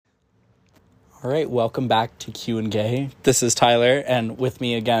All right, welcome back to Q and Gay. This is Tyler, and with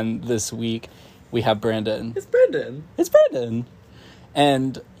me again this week, we have Brandon. It's Brandon. It's Brandon.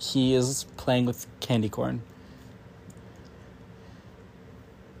 And he is playing with candy corn.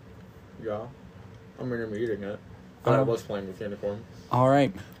 Yeah. I mean, I'm eating it. But I was playing with candy corn. All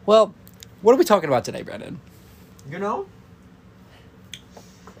right. Well, what are we talking about today, Brandon? You know?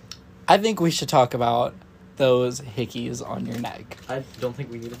 I think we should talk about those hickeys on your neck. I don't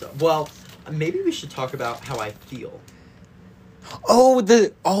think we need to. Well, maybe we should talk about how I feel.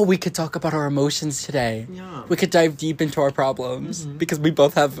 We could talk about our emotions today. Yeah. We could dive deep into our problems because we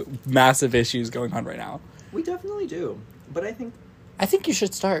both have massive issues going on right now. We definitely do. But I think you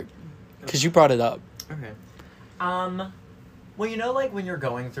should start because you brought it up. Okay. Well, you know, like when you're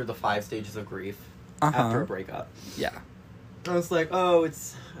going through the 5 stages of grief after a breakup. Yeah. I was like, I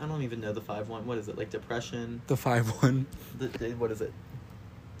don't even know the 5-1. What is it? Like depression? The 5-1. What is it?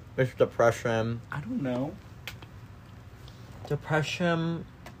 It's depression. I don't know. Depression,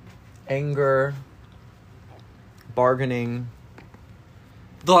 anger, bargaining.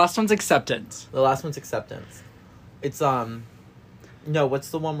 The last one's acceptance. The last one's acceptance. It's, no, what's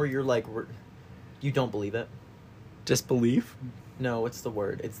the one where you're like, you don't believe it? Disbelief? No, what's the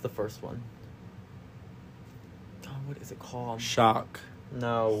word? It's the first one. God, what is it called? Shock.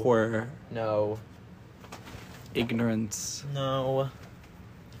 No. Horror. No. Ignorance. No.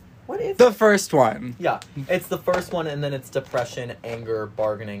 What is the first one? Yeah, it's the first one, and then it's depression, anger,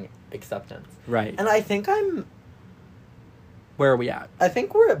 bargaining, acceptance. Right. And I think Where are we at? I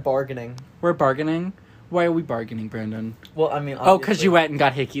think we're at bargaining. We're bargaining? Why are we bargaining, Brandon? Well, I mean, Oh, because you went and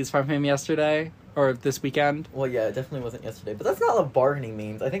got hickeys from him yesterday? Or this weekend? Well, yeah, it definitely wasn't yesterday. But that's not what bargaining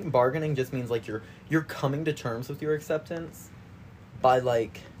means. I think bargaining just means, like, you're coming to terms with your acceptance by,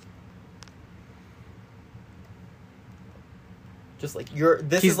 like... Just, like,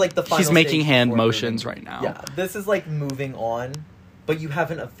 is, like, the final He's making stage hand before motions moving. right now. Yeah, this is, like, moving on, but you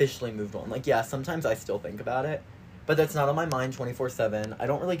haven't officially moved on. Like, yeah, sometimes I still think about it, but that's not on my mind 24/7. I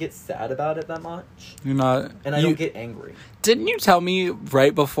don't really get sad about it that much. You're not... And I don't get angry. Didn't you tell me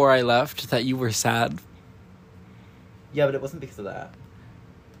right before I left that you were sad? Yeah, but it wasn't because of that.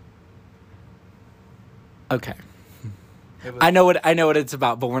 Okay. It was... I know what it's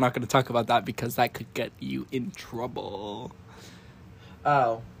about, but we're not going to talk about that because that could get you in trouble.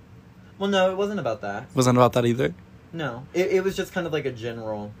 Oh. Well, no, it wasn't about that. Wasn't about that either? No. It was just kind of like a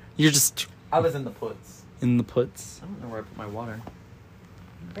general... You're just... I was in the puts. In the puts? I don't know where I put my water.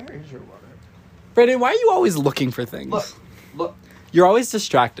 Where is your water? Brandon, why are you always looking for things? Look. You're always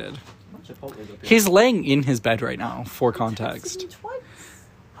distracted. Chipotle's up here. He's laying in his bed right now, for context.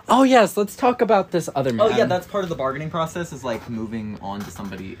 Oh, yes, let's talk about this other man. Oh, yeah, that's part of the bargaining process, is, like, moving on to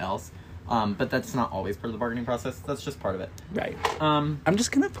somebody else. But that's not always part of the bargaining process. That's just part of it. Right. I'm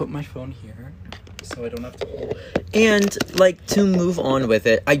just gonna put my phone here so I don't have to hold it. And, like, to move on with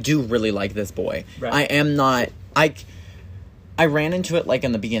it, I do really like this boy. Right. I am not... I ran into it, like,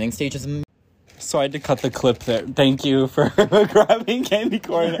 in the beginning stages of... So I had to cut the clip there. Thank you for grabbing candy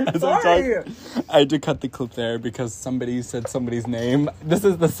corn as I talked. I had to cut the clip there because somebody said somebody's name. This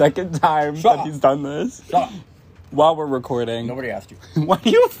is the second time that he's done this. Shut up. While we're recording. Nobody asked you. Why do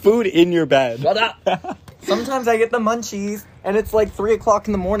you have food in your bed? Shut up. Sometimes I get the munchies, and it's like 3 o'clock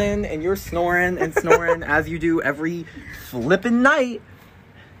in the morning, and you're snoring and snoring as you do every flippin' night.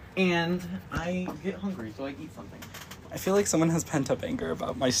 And I get hungry, so I eat something. I feel like someone has pent-up anger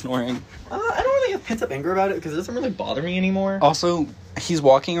about my snoring. I don't really have pent-up anger about it, because it doesn't really bother me anymore. Also, he's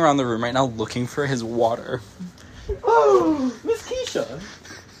walking around the room right now looking for his water. Oh, Miss Keisha.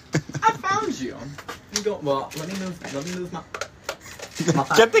 I found you. Well, let me move my...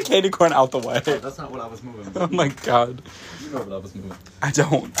 Get the candy corn out the way. Oh, that's not what I was moving. Oh my god. You know what I was moving. I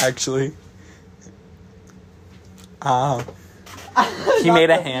don't, actually. He made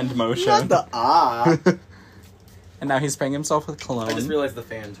a hand motion. Not the And now he's spraying himself with cologne. I just realized the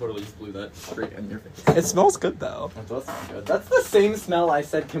fan totally just blew that straight in your face. It smells good, though. That does sound good. That's the same smell I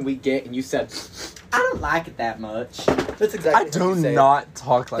said, can we get? And you said, I don't like it that much. That's exactly I how you do say not it.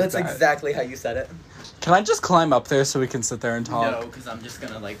 talk like That's that. That's exactly how you said it. Can I just climb up there so we can sit there and talk? No, because I'm just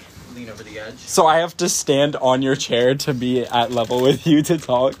gonna, like, lean over the edge. So I have to stand on your chair to be at level with you to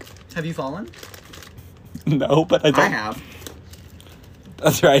talk? Have you fallen? No, but I don't. I have.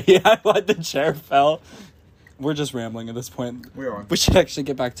 That's right. Yeah, like the chair fell. We're just rambling at this point. We are. We should actually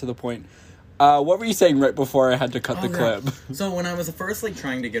get back to the point. What were you saying right before I had to cut the clip? So when I was first, like,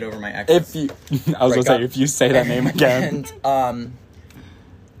 trying to get over my ex... If you... I was gonna say, if you say that name again. And,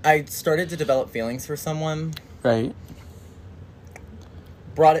 I started to develop feelings for someone. Right.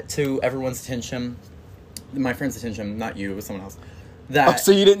 Brought it to everyone's attention. My friend's attention, not you, it was someone else. That... Oh,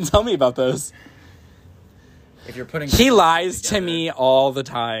 so you didn't tell me about this. if you're putting... He lies to me all the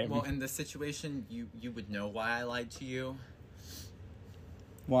time. Well, in this situation, you would know why I lied to you.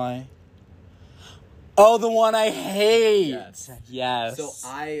 Why? Oh, the one I hate. Yes. So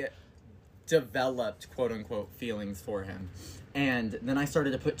I developed, quote-unquote, feelings for him. And then I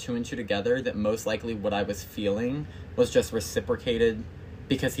started to put two and two together that most likely what I was feeling was just reciprocated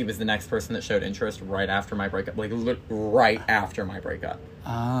because he was the next person that showed interest right after my breakup. Like, right after my breakup.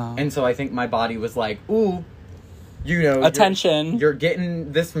 Ah. And so I think my body was like, ooh, you know... Attention. You're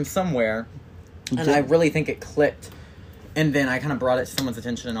getting this from somewhere. And I really think it clicked. And then I kind of brought it to someone's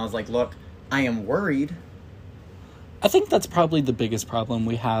attention and I was like, look, I am worried. I think that's probably the biggest problem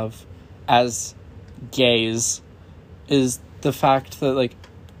we have as gays is the fact that, like,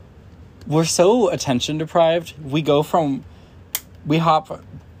 we're so attention deprived. We hop...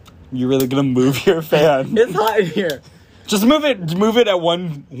 You're really gonna move your fan. It's hot in here. Just move it at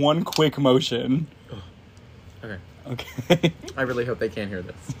one quick motion. Okay. I really hope they can't hear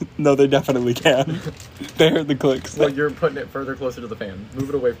this. No, they definitely can. They heard the clicks. Well, you're putting it further closer to the fan. Move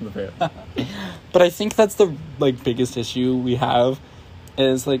it away from the fan. But I think that's the, like, biggest issue we have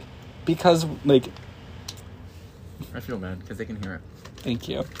is, like, because, like... I feel mad because they can hear it. Thank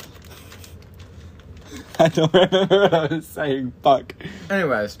you. I don't remember what I was saying. Fuck.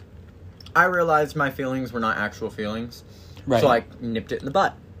 Anyways, I realized my feelings were not actual feelings. Right. So I nipped it in the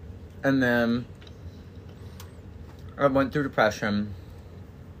butt. And then I went through depression.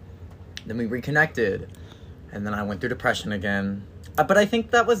 Then we reconnected. And then I went through depression again. But I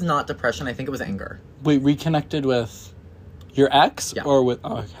think that was not depression. I think it was anger. Wait, reconnected with your ex? Yeah. Or with...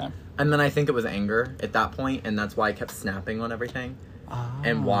 Oh, okay. And then I think it was anger at that point, and that's why I kept snapping on everything.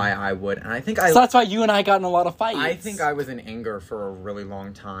 And why I would... And I think So that's why you and I got in a lot of fights. I think I was in anger for a really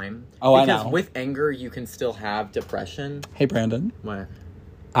long time. Oh, I know. Because with anger, you can still have depression. Hey, Brandon. What?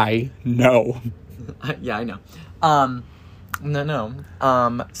 I know. Yeah, I know.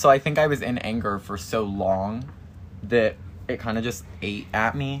 No. So I think I was in anger for so long that it kind of just ate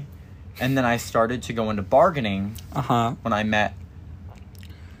at me. And then I started to go into bargaining when I met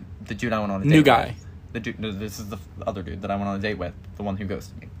the dude I went on a date New guy. with. The dude, no, this is the other dude that I went on a date with. The one who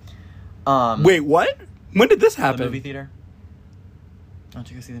ghosted me. Wait, what? When did this The happen? movie theater. Why don't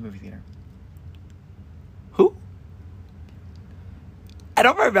you go see the movie theater? Who? I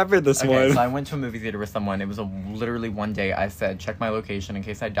don't remember this one. So I went to a movie theater with someone. It was literally one day. I said, check my location in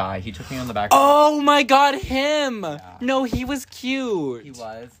case I die. He took me on the back. Oh my god, him! Yeah. No, he was cute. He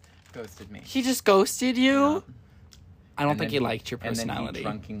was. Ghosted me. He just ghosted you? Yeah. I don't And think then he liked your personality. And then he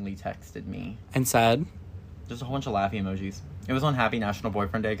drunkenly texted me. And said? Just a whole bunch of laughy emojis. It was on Happy National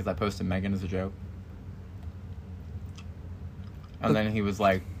Boyfriend Day because I posted Megan as a joke. And then he was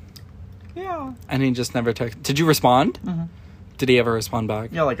like, yeah. And he just never took... Did you respond? Mm-hmm. Did he ever respond back?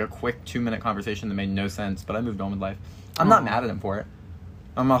 Yeah, like a quick 2-minute conversation that made no sense, but I moved on with life. I'm not mad at him for it.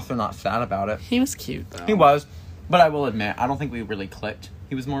 I'm also not sad about it. He was cute, though. He was. But I will admit, I don't think we really clicked.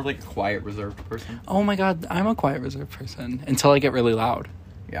 He was more of like a quiet, reserved person. Oh my god, I'm a quiet, reserved person. Until I get really loud.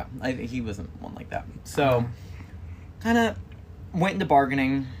 Yeah, he wasn't one like that. So, kind of went into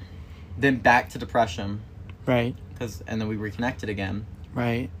bargaining, then back to depression. Right. And then we reconnected again.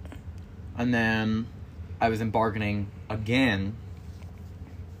 Right. And then I was in bargaining again.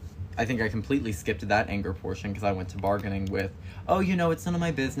 I think I completely skipped that anger portion because I went to bargaining with, oh, you know, it's none of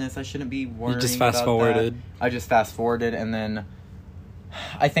my business. I shouldn't be worrying You just about fast-forwarded. that. I just fast-forwarded, and then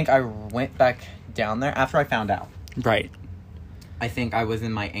I think I went back down there after I found out. Right. I think I was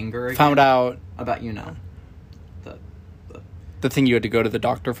in my anger again. Found out... About, you know, The thing you had to go to the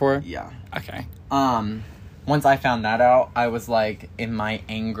doctor for? yeah. Okay. Once I found that out, I was, like, in my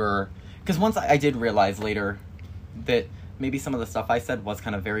anger... Because once I did realize later that maybe some of the stuff I said was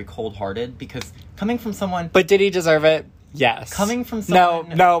kind of very cold-hearted, because coming from someone... But did he deserve it? Yes. Coming from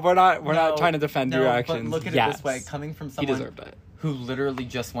someone... No, we're not trying to defend your actions. But look at it this way. Coming from someone He deserved it. Who literally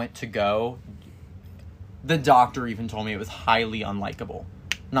just went to go... The doctor even told me it was highly unlikable.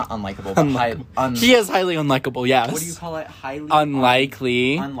 Not unlikable, but he is highly unlikable, yes. What do you call it? Highly...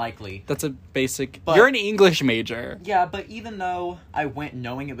 Unlikely. Unlikely. That's a basic... But- You're an English major. Yeah, but even though I went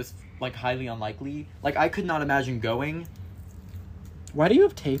knowing it was, like, highly unlikely, like, I could not imagine going... Why do you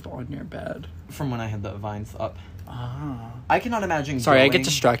have tape on your bed? From when I had the vines up. Ah. I cannot imagine Sorry, going... I get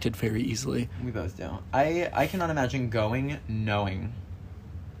distracted very easily. We both do. I cannot imagine going knowing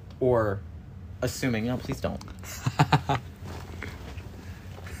or assuming. No, please don't.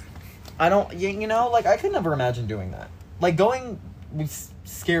 I don't... You know, like, I could never imagine doing that. Like, going was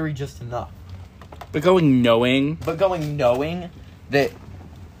scary just enough. But going knowing... But going knowing that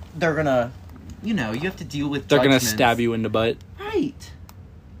they're gonna... You know, you have to deal with They're gonna judgments. stab you in the butt. Right.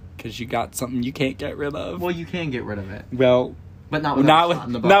 because you got something you can't get rid of. Well, you can get rid of it. Well, but not without a shot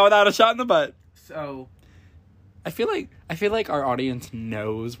in the butt. Not without a shot in the butt. So, I feel like our audience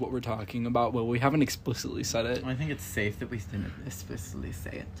knows what we're talking about, but we haven't explicitly said it. I think it's safe that we didn't explicitly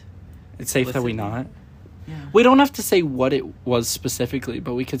say it. It's safe that we not. Yeah. We don't have to say what it was specifically,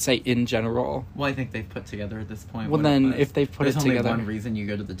 but we could say in general. Well, I think they've put together at this point. Well, then if they've put it together, there's only one reason you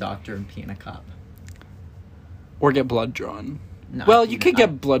go to the doctor and pee in a cup, or get blood drawn. No, well, you could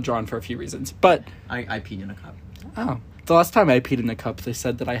get blood drawn for a few reasons, but I peed in a cup. Oh, the last time I peed in a cup, they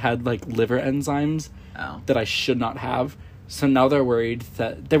said that I had like liver enzymes that I should not have. So now they're worried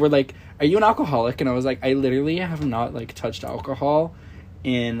that they were like, "Are you an alcoholic?" And I was like, "I literally have not like touched alcohol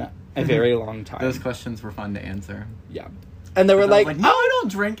in a very long time." Those questions were fun to answer. Yeah, and they were like, "No, I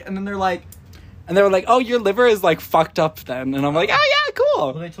don't drink." And then they're like, "Oh, your liver is like fucked up then." And I'm like, "Oh yeah,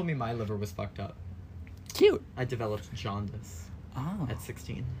 cool." Well, they told me my liver was fucked up. Cute. I developed jaundice. At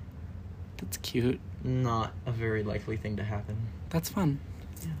 16. That's cute. Not a very likely thing to happen. That's fun.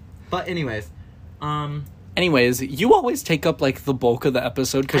 Yeah. But anyways, you always take up like the bulk of the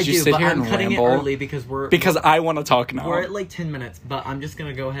episode because you sit here and ramble. I'm cutting it early because I want to talk now. We're at like 10 minutes, but I'm just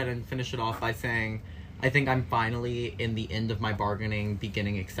gonna go ahead and finish it off by saying I think I'm finally in the end of my bargaining,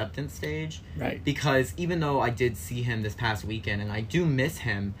 beginning acceptance stage. Right. Because even though I did see him this past weekend and I do miss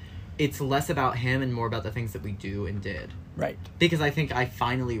him, it's less about him and more about the things that we do and did. Right. Because I think I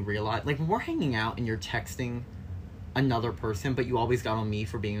finally realized, like, when we're hanging out and you're texting another person, but you always got on me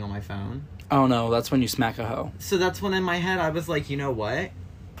for being on my phone. Oh, no, that's when you smack a hoe. So that's when in my head I was like, you know what?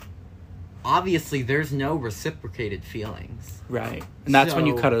 Obviously, there's no reciprocated feelings. Right. And that's when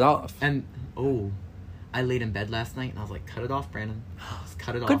you cut it off. And, I laid in bed last night and I was like, cut it off, Brandon. Just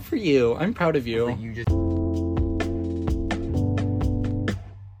cut it off. Good for you. I'm proud of you. Like, you just...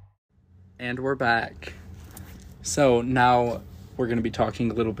 And we're back. So now we're going to be talking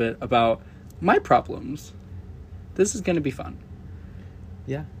a little bit about my problems. This is going to be fun.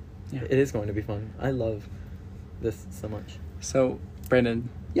 Yeah. It is going to be fun. I love this so much. So, Brandon.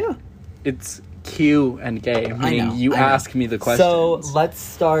 Yeah. It's Q and gay, meaning you ask me the questions. So, let's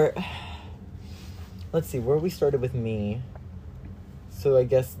start... Let's see, where we started with me. So, I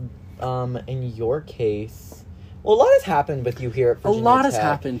guess, in your case... Well, a lot has happened with you here at Virginia Tech. A lot has Tech.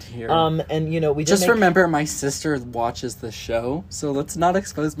 Happened here. And, you know, we just remember my sister watches the show, so let's not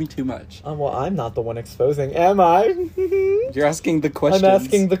expose me too much. Well, I'm not the one exposing, am I? You're asking the questions. I'm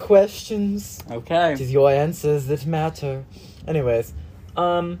asking the questions. Okay. It is your answers that matter. Anyways,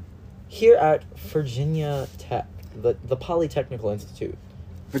 here at Virginia Tech, the Polytechnical Institute.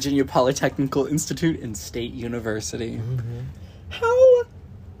 Virginia Polytechnical Institute and State University. Mm-hmm.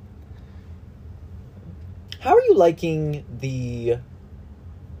 How are you liking the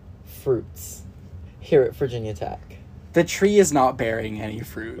fruits here at Virginia Tech? The tree is not bearing any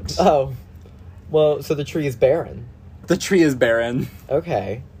fruit. Oh. Well, so the tree is barren. The tree is barren.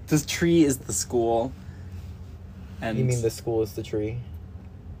 Okay. This tree is the school. And you mean the school is the tree?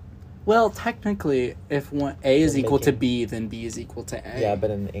 Well, technically, if A is equal to B, then B is equal to A. Yeah,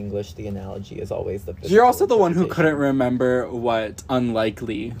 but in English, the analogy is always the physical. You're also the one who couldn't remember what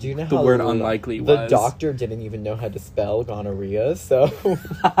unlikely, Do you know the how word unlikely was. The doctor didn't even know how to spell gonorrhea, so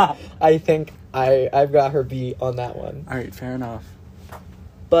I think I've got her beat on that one. All right, fair enough.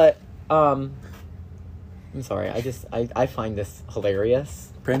 But, I'm sorry, I find this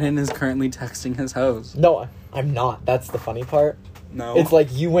hilarious. Brandon is currently texting his hoes. No, I'm not. That's the funny part. No. It's like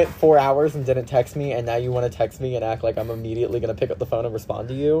you went 4 hours and didn't text me, and now you want to text me and act like I'm immediately going to pick up the phone and respond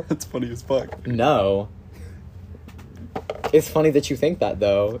to you? That's funny as fuck. No. It's funny that you think that,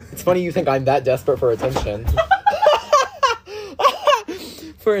 though. It's funny you think I'm that desperate for attention.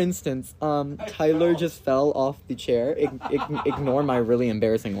 For instance, Tyler just fell off the chair. Ignore my really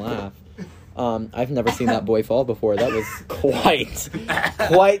embarrassing laugh. I've never seen that boy fall before. That was quite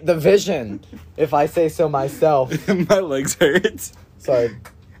the vision, if I say so myself. My legs hurt. Sorry.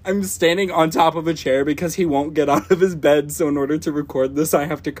 I'm standing on top of a chair because he won't get out of his bed, so in order to record this, I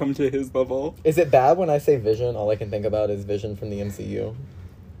have to come to his level. Is it bad when I say Vision? All I can think about is Vision from the MCU.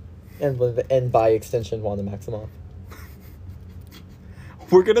 And by extension, Wanda Maximoff.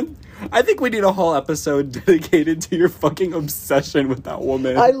 I think we need a whole episode dedicated to your fucking obsession with that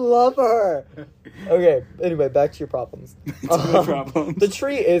woman. I love her! Okay, anyway, back to your problems. No problems. The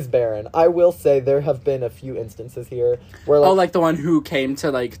tree is barren. I will say there have been a few instances here where like the one who came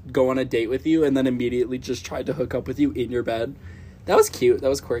to go on a date with you and then immediately just tried to hook up with you in your bed. That was cute. That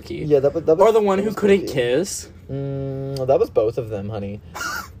was quirky. Yeah, that was or the one who couldn't kiss. That was both of them, honey.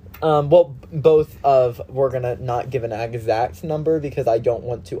 Well, both of, we're gonna not give an exact number because I don't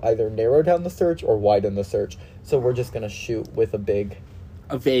want to either narrow down the search or widen the search. So we're just gonna shoot with a big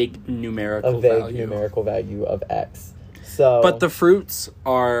a vague numerical value of X. So, but the fruits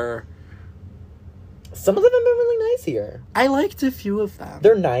are... Some of them have been really nice here. I liked a few of them.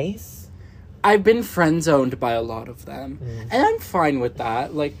 They're nice. I've been friend-zoned by a lot of them. And I'm fine with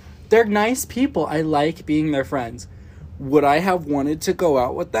that. Like, they're nice people. I like being their friends. Would I have wanted to go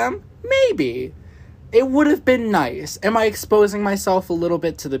out with them? Maybe. It would have been nice. Am I exposing myself a little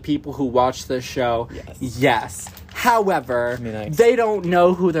bit to the people who watch this show? Yes. However, they don't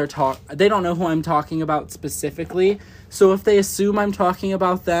know who they don't know who I'm talking about specifically. So if they assume I'm talking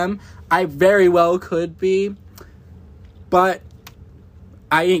about them, I very well could be. But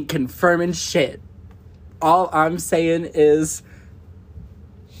I ain't confirming shit. All I'm saying is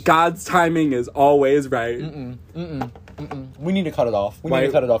God's timing is always right. We need to cut it off. We need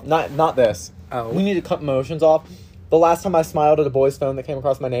to cut it off. Not this. Oh. We need to cut emotions off. The last time I smiled at a boy's phone that came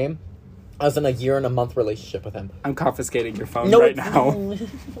across my name, I was in a year and a month relationship with him. I'm confiscating your phone right now.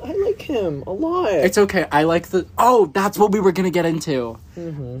 I like him a lot. It's okay. I like that's what we were going to get into.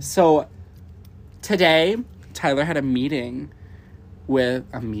 So, today, Tyler had a meeting. I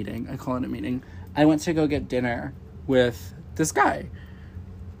call it a meeting. I went to go get dinner with this guy.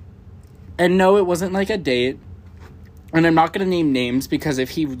 And no, it wasn't like a date. And I'm not going to name names because if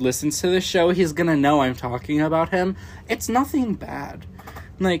he listens to this show, he's going to know I'm talking about him. It's nothing bad.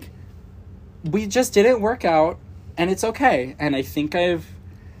 Like, we just didn't work out, and it's okay. And I think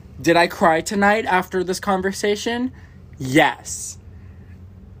did I cry tonight after this conversation? Yes.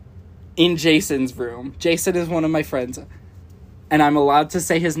 In Jason's room. Jason is one of my friends. And I'm allowed to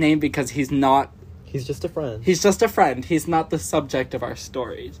say his name because he's not... He's just a friend. He's just a friend. He's not the subject of our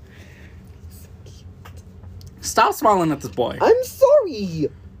stories. Stop smiling at this boy. I'm sorry.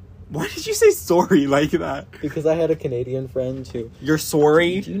 Why did you say sorry like that? Because I had a Canadian friend who... You're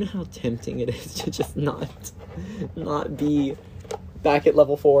sorry? Do you know how tempting it is to just not be back at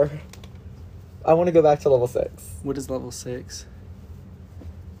level 4? I want to go back to level 6. What is level 6?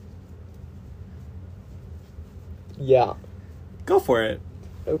 Yeah. Go for it.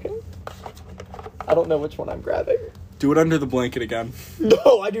 Okay. I don't know which one I'm grabbing. Do it under the blanket again.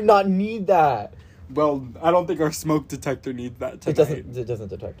 No, I do not need that. Well, I don't think our smoke detector needs that tonight. It doesn't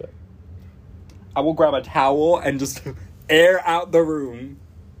detect it. I will grab a towel and just air out the room.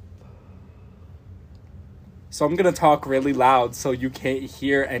 So I'm going to talk really loud so you can't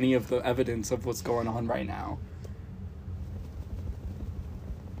hear any of the evidence of what's going on right now.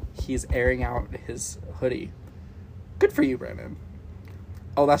 He's airing out his hoodie. Good for you, Brandon.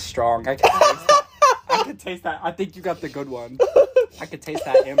 Oh, that's strong. I can taste that. I can taste that. I think you got the good one. I can taste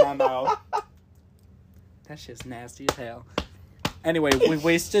that in my mouth. That shit's nasty as hell. Anyway, we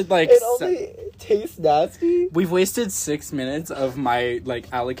wasted It only tastes nasty? We've wasted 6 minutes of my,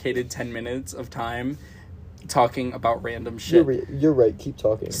 allocated 10 minutes of time talking about random shit. You're right. Keep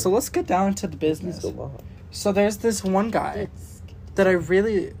talking. So let's get down to the business. So there's this one guy that I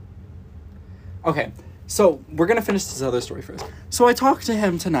really... Okay, so we're going to finish this other story first. So I talked to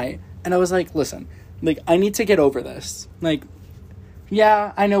him tonight, and I was like, listen, I need to get over this.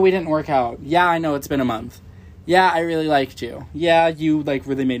 Yeah, I know we didn't work out. Yeah, I know it's been a month. Yeah, I really liked you. Yeah, you,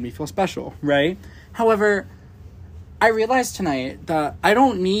 really made me feel special, right? However, I realized tonight that I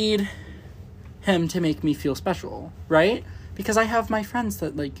don't need him to make me feel special, right? Because I have my friends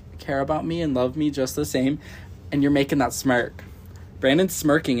that, care about me and love me just the same, and you're making that smirk. Brandon's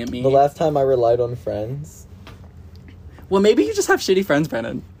smirking at me. The last time I relied on friends... Well, maybe you just have shitty friends,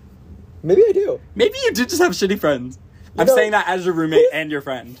 Brandon. Maybe I do. Maybe you do just have shitty friends. I'm saying that as your roommate and your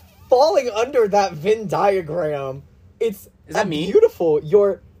friend. Falling under that Venn diagram. Is that me? Beautiful.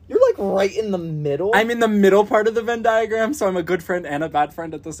 You're right in the middle. I'm in the middle part of the Venn diagram, so I'm a good friend and a bad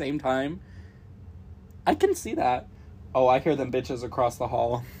friend at the same time. I can see that. Oh, I hear them bitches across the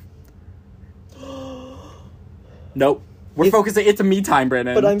hall. Nope. We're focusing. It's a me time,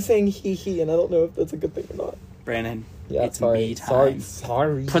 Brandon. But I'm saying he, and I don't know if that's a good thing or not. Brandon. Yeah, it's me time.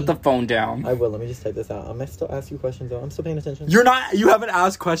 Sorry. Put the phone down. I will. Let me just type this out. I'm gonna still ask you questions, though. I'm still paying attention. You haven't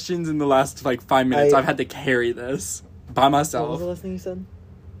asked questions in the last, 5 minutes. I've had to carry this by myself. What was the last thing you said?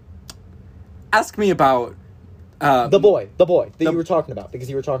 Ask me about... the boy that you were talking about. Because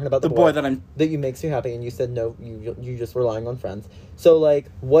you were talking about the boy that you makes you happy, and you said no, you just relying on friends. So,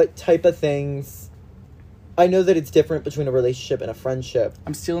 what type of things... I know that it's different between a relationship and a friendship.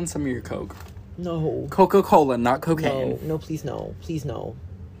 I'm stealing some of your Coke. No. Coca-Cola, not cocaine. No, please no. Please no.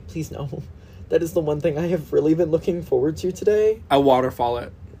 Please no. That is the one thing I have really been looking forward to today. I waterfall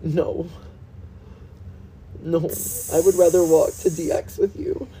it. No. No. I would rather walk to DX with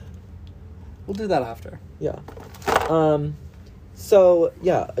you. We'll do that after. Yeah. So,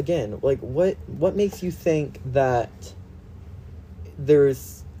 yeah, again, what makes you think that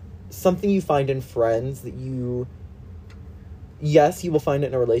there's something you find in friends that you will find it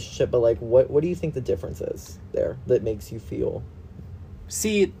in a relationship, but, like, what do you think the difference is there that makes you feel?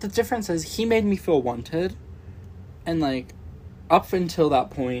 See, the difference is he made me feel wanted, and, like, up until that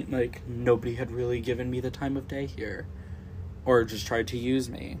point, like, nobody had really given me the time of day here, or just tried to use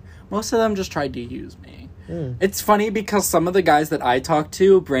me. Most of them just tried to use me. It's funny because some of the guys that I talked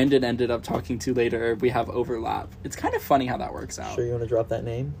to, Brandon ended up talking to later. We have overlap. It's kind of funny how that works out. Sure you want to drop that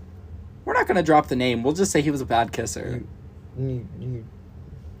name? We're not going to drop the name. We'll just say he was a bad kisser. You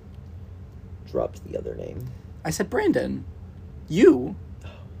dropped the other name. I said Brandon. You.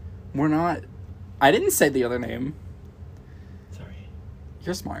 We're not... I didn't say the other name. Sorry.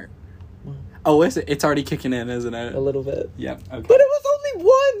 You're smart. Well, Oh, is it? It's already kicking in, isn't it? a little bit. Yep. Okay. But it was only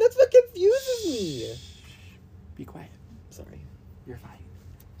one! That's what confuses me! Be quiet. Sorry. You're fine.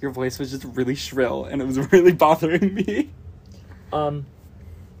 Your voice was just really shrill, and it was really bothering me. So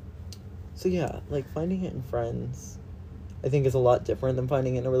yeah, like, finding it in friends, I think, is a lot different than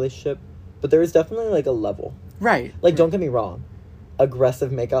finding it in a relationship. But there is definitely, like, a level. Right. Like, don't get me wrong.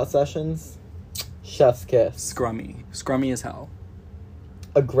 Aggressive makeout sessions, chef's kiss. Scrummy as hell.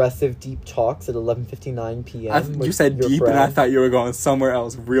 Aggressive deep talks at 11:59 p.m. You said deep, and I thought you were going somewhere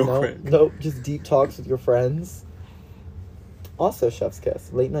else real quick. Nope, just deep talks with your friends. Also chef's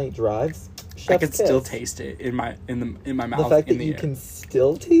kiss. Late night drives. I could still taste it in my mouth. The fact that you can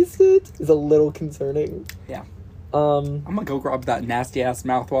still taste it is a little concerning. Yeah. I'm gonna go grab that nasty ass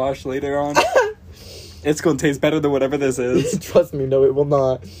mouthwash later on. It's gonna taste better than whatever this is. Trust me, no, it will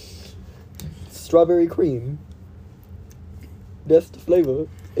not. Strawberry cream. That's the flavor.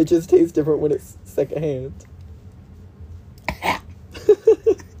 It just tastes different when it's secondhand.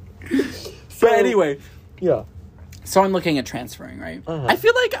 But anyway. Yeah. So I'm looking at transferring, right? Uh-huh. I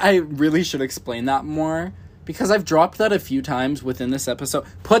feel like I really should explain that more, because I've dropped that a few times within this episode.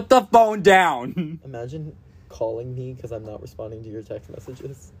 Put the phone down! Imagine calling me because I'm not responding to your text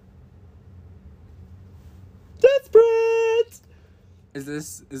messages. Desperate! Is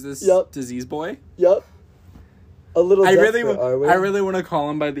this Yep. Disease Boy? Yep. A little I desperate, really are we? I really want to call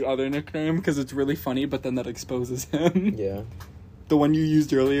him by the other nickname because it's really funny, but then that exposes him. Yeah. The one you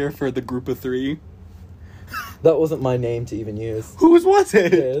used earlier for the group of 3. That wasn't my name to even use. Whose was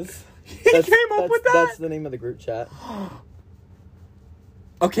it? His. He came up with that? That's the name of the group chat.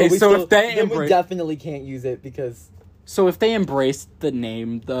 Okay, But we so still- if they then we embrace... definitely can't use it because... So if they embrace the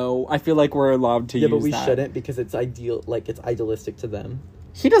name, though, I feel like we're allowed to use that. Yeah, but we shouldn't because it's it's idealistic to them.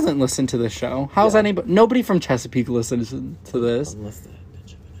 He doesn't listen to this show. How's anybody... Nobody from Chesapeake listens to this. Unless the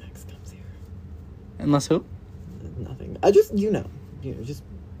bitch of an ex comes here. Unless who? Nothing. Just...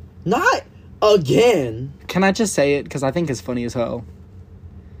 Not again! Can I just say it? Because I think it's funny as hell.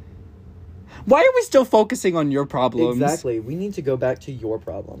 Why are we still focusing on your problems? Exactly. We need to go back to your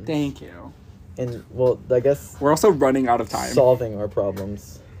problems. Thank you. And, well, I guess... We're also running out of time. Solving our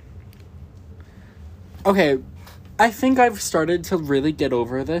problems. Okay, I think I've started to really get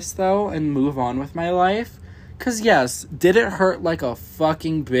over this, though, and move on with my life. Because, yes, did it hurt like a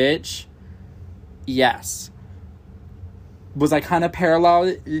fucking bitch? Yes. Was I kind of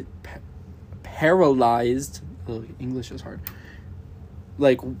paralyzed? Ugh, English is hard.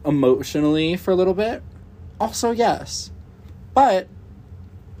 Like, emotionally for a little bit? Also, yes. But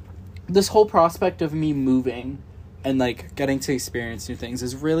this whole prospect of me moving and, like, getting to experience new things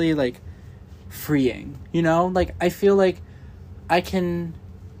is really, like, freeing, you know? Like, I feel like I can,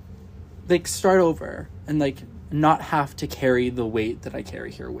 like, start over and, like, not have to carry the weight that I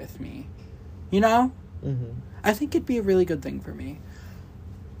carry here with me, you know? Mm-hmm. I think it'd be a really good thing for me.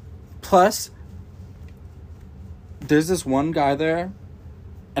 Plus, there's this one guy there,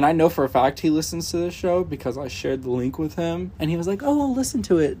 and I know for a fact he listens to this show because I shared the link with him, and he was like, oh, I'll listen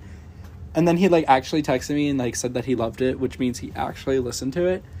to it. And then he, like, actually texted me and, like, said that he loved it, which means he actually listened to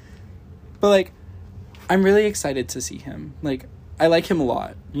it. But, like, I'm really excited to see him. Like, I like him a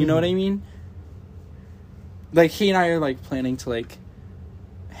lot. You know what I mean? Like, he and I are, like, planning to, like,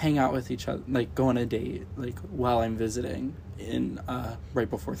 hang out with each other, like, go on a date, like, while I'm visiting in, right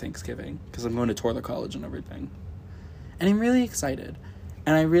before Thanksgiving. Because I'm going to tour the college and everything. And I'm really excited.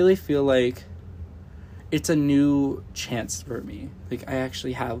 And I really feel like it's a new chance for me. Like, I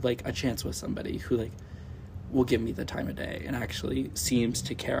actually have, like, a chance with somebody who, like, will give me the time of day and actually seems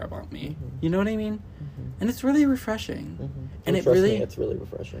to care about me. Mm-hmm. You know what I mean? Mm-hmm. And it's really refreshing. Mm-hmm. And it trust really... me, it's really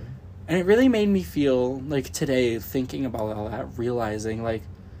refreshing. And it really made me feel, like, today, thinking about all that, realizing, like,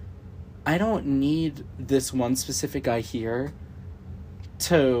 I don't need this one specific guy here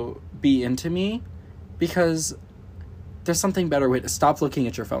to be into me, because there's something better. Wait, stop looking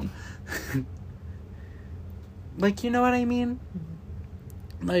at your phone. Like, you know what I mean?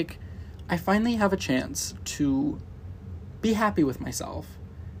 like, I finally have a chance to be happy with myself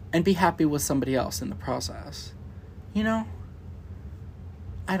and be happy with somebody else in the process. You know?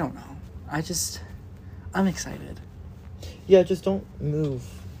 I don't know. I'm excited. Yeah, just don't move.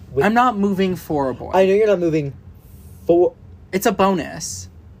 I'm not moving for a boy. I know you're not moving for... It's a bonus,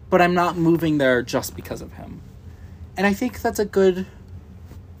 but I'm not moving there just because of him. And I think that's a good...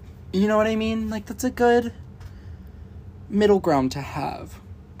 You know what I mean? Like, that's a good middle ground to have.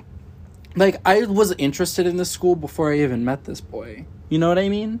 Like, I was interested in this school before I even met this boy. You know what I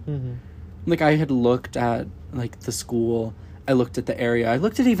mean? Mm-hmm. Like, I had looked at, like, the school. I looked at the area. I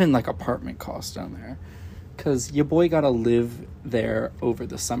looked at even, like, apartment costs down there. Because your boy gotta live there over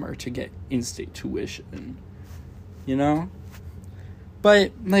the summer to get in-state tuition. You know?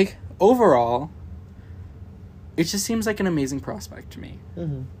 But, like, overall, it just seems like an amazing prospect to me.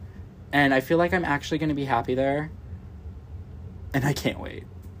 Mm-hmm. And I feel like I'm actually going to be happy there. And I can't wait.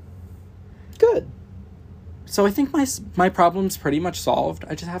 Good. So I think my problem's pretty much solved.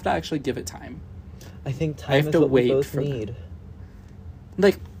 I just have to actually give it time. I think I have time is to what we wait both for need.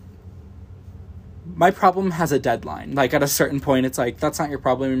 Like, my problem has a deadline. Like, at a certain point, it's like, that's not your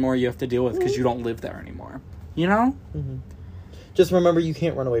problem anymore. You have to deal with because you don't live there anymore. You know? Mm-hmm. Just remember, you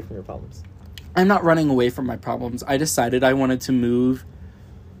can't run away from your problems. I'm not running away from my problems. I decided I wanted to move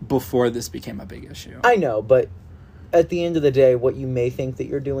before this became a big issue. I know, but at the end of the day, what you may think that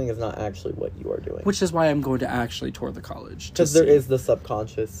you're doing is not actually what you are doing. Which is why I'm going to actually tour the college. Because there is the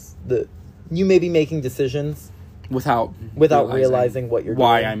subconscious. You may be making decisions without realizing what you're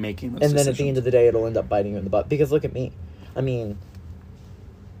why doing. I'm making those and then decisions. at the end of the day, it'll end up biting you in the butt. Because look at me. I mean,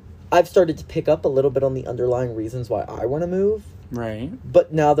 I've started to pick up a little bit on the underlying reasons why I want to move. Right.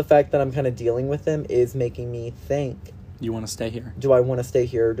 But now the fact that I'm kind of dealing with them is making me think, you want to stay here. do I want to stay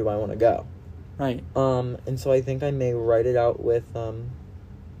here or do I want to go? Right. And so I think I may write it out with,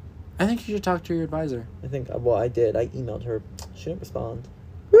 I think you should talk to your advisor. I did. I emailed her. She didn't respond.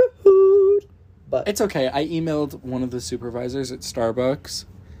 Woo-hoo! But It's okay. I emailed one of the supervisors at Starbucks.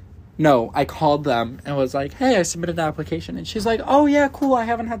 No, I called them and was like, hey, I submitted an application. And she's like, oh, yeah, cool. I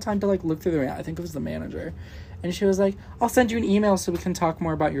haven't had time to, like, look through the... I think it was the manager. And she was like, I'll send you an email so we can talk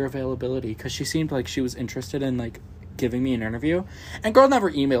more about your availability. Because she seemed like she was interested in, like, giving me an interview. And girl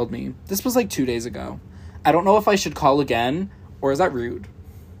never emailed me. This was, like, 2 days ago. I don't know if I should call again, or is that rude?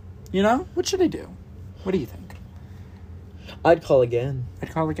 You know? What should I do? What do you think? I'd call again.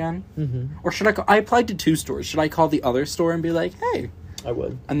 I'd call again? Mm-hmm. Or should I call... I applied to 2 stores. Should I call the other store and be like, hey... I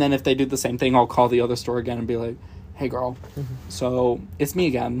would. And then if they do the same thing, I'll call the other store again and be like, hey, girl. Mm-hmm. So, it's me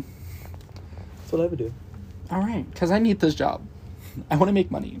again. That's what I would do. All right. Because I need this job. I want to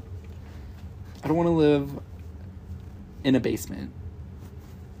make money. I don't want to live in a basement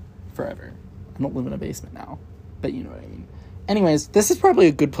forever. I don't live in a basement now. But you know what I mean. Anyways, this is probably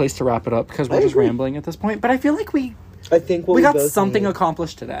a good place to wrap it up because we're just rambling at this point. But I feel like we got something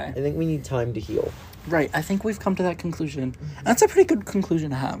accomplished today. I think we need time to heal. Right, I think we've come to that conclusion. Mm-hmm. That's a pretty good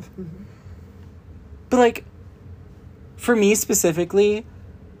conclusion to have. Mm-hmm. But, like, for me specifically,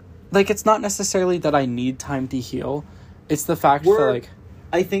 like, it's not necessarily that I need time to heal. It's the fact that, like...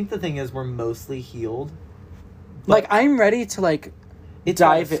 I think the thing is we're mostly healed. Like, I'm ready to, like,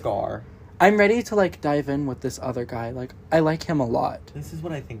 dive... scar. I'm ready to, like, dive in with this other guy. Like, I like him a lot. This is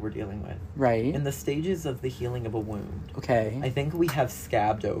what I think we're dealing with. Right. In the stages of the healing of a wound. Okay. I think we have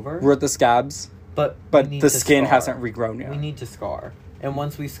scabbed over. We're at the scabs. But the skin hasn't regrown yet. We need to scar. And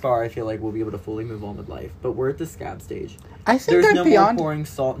once we scar, I feel like we'll be able to fully move on with life. But we're at the scab stage. I think There's no more pouring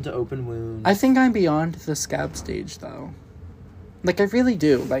salt into open wounds. I think I'm beyond the scab stage, though. Like, I really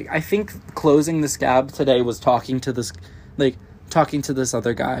do. Like, I think closing the scab today was talking to this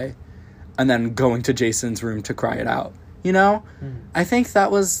other guy and then going to Jason's room to cry it out. You know? Mm-hmm. I think that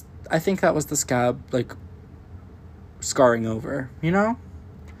was the scab, like, scarring over. You know?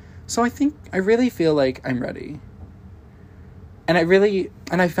 So I really feel like I'm ready. And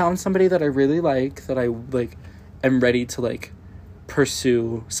I found somebody that I really like, that I, like, am ready to, like,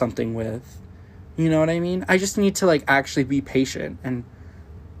 pursue something with. You know what I mean? I just need to, like, actually be patient, and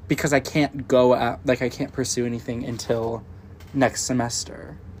because I can't I can't pursue anything until next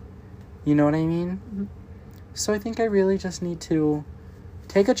semester. You know what I mean? Mm-hmm. So I think I really just need to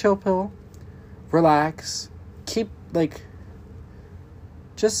take a chill pill, relax, keep, like,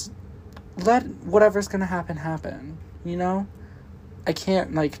 just let whatever's gonna happen, you know? I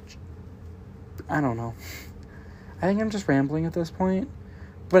can't, like, I don't know. I think I'm just rambling at this point.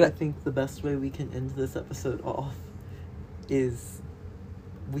 But I think the best way we can end this episode off is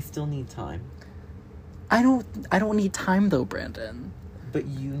we still need time. I don't need time, though, Brandon. But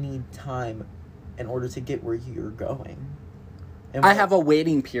you need time in order to get where you're going. And I have a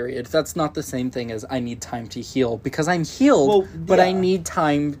waiting period. That's not the same thing as I need time to heal, because I'm healed, Well, but I yeah. need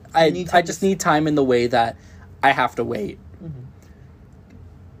time. need I time just to- need time in the way that I have to wait.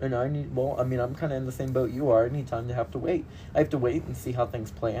 And I need, well, I mean, I'm kind of in the same boat you are. I need time to have to wait. I have to wait and see how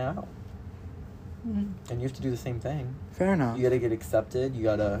things play out. And you have to do the same thing. Fair enough. You gotta get accepted. You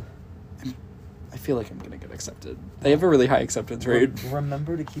gotta I feel like I'm gonna get accepted. They have a really high acceptance rate.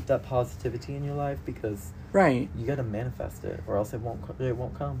 remember to keep that positivity in your life, because Right. you gotta manifest it, or else it won't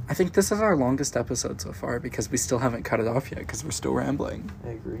come. I think this is our longest episode so far because we still haven't cut it off yet because we're still rambling. I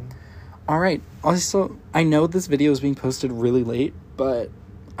agree. All right. Also, I know this video is being posted really late, but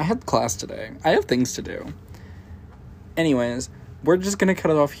I had class today. I have things to do. Anyways, we're just gonna cut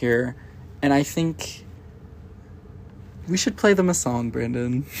it off here, and I think we should play them a song,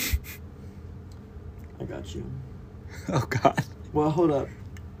 Brandon. I got you. Oh, God. Well, hold up.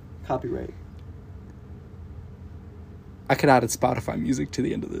 Copyright. I could add Spotify music to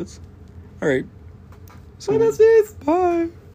the end of this. All right. So, Bye, besties. bye.